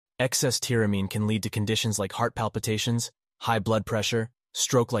Excess tyramine can lead to conditions like heart palpitations, high blood pressure,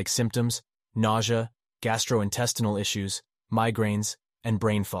 stroke-like symptoms, nausea, gastrointestinal issues, migraines, and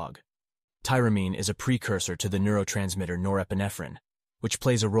brain fog. Tyramine is a precursor to the neurotransmitter norepinephrine, which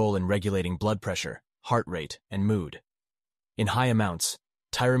plays a role in regulating blood pressure, heart rate, and mood. In high amounts,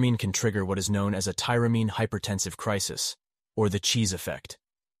 tyramine can trigger what is known as a tyramine hypertensive crisis, or the cheese effect,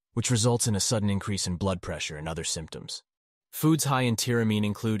 which results in a sudden increase in blood pressure and other symptoms. Foods high in tyramine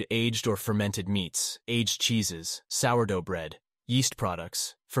include aged or fermented meats, aged cheeses, sourdough bread, yeast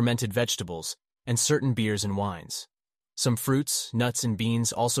products, fermented vegetables, and certain beers and wines. Some fruits, nuts, and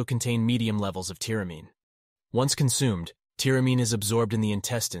beans also contain medium levels of tyramine. Once consumed, tyramine is absorbed in the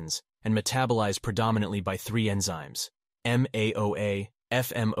intestines and metabolized predominantly by three enzymes: MAOA,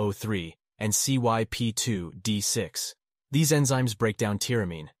 FMO3, and CYP2D6. These enzymes break down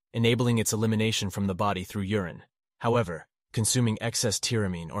tyramine, enabling its elimination from the body through urine. However, consuming excess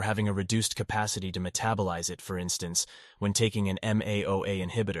tyramine or having a reduced capacity to metabolize it, for instance, when taking an MAOA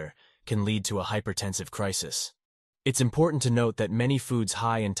inhibitor, can lead to a hypertensive crisis. It's important to note that many foods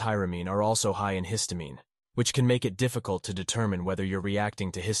high in tyramine are also high in histamine, which can make it difficult to determine whether you're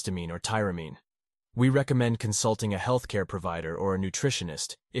reacting to histamine or tyramine. We recommend consulting a healthcare provider or a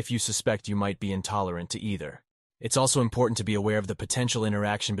nutritionist if you suspect you might be intolerant to either. It's also important to be aware of the potential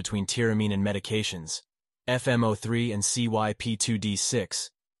interaction between tyramine and medications. FMO3 and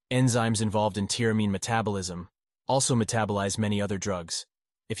CYP2D6, enzymes involved in tyramine metabolism, also metabolize many other drugs.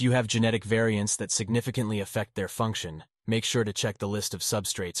 If you have genetic variants that significantly affect their function, make sure to check the list of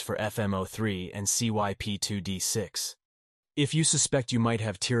substrates for FMO3 and CYP2D6. If you suspect you might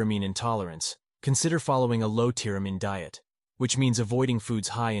have tyramine intolerance, consider following a low tyramine diet, which means avoiding foods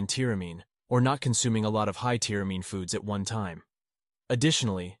high in tyramine or not consuming a lot of high tyramine foods at one time.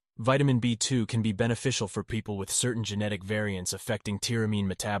 Additionally, vitamin B2 can be beneficial for people with certain genetic variants affecting tyramine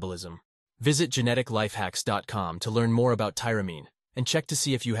metabolism. Visit geneticlifehacks.com to learn more about tyramine and check to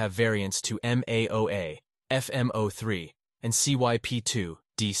see if you have variants to MAOA, FMO3, and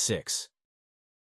CYP2D6.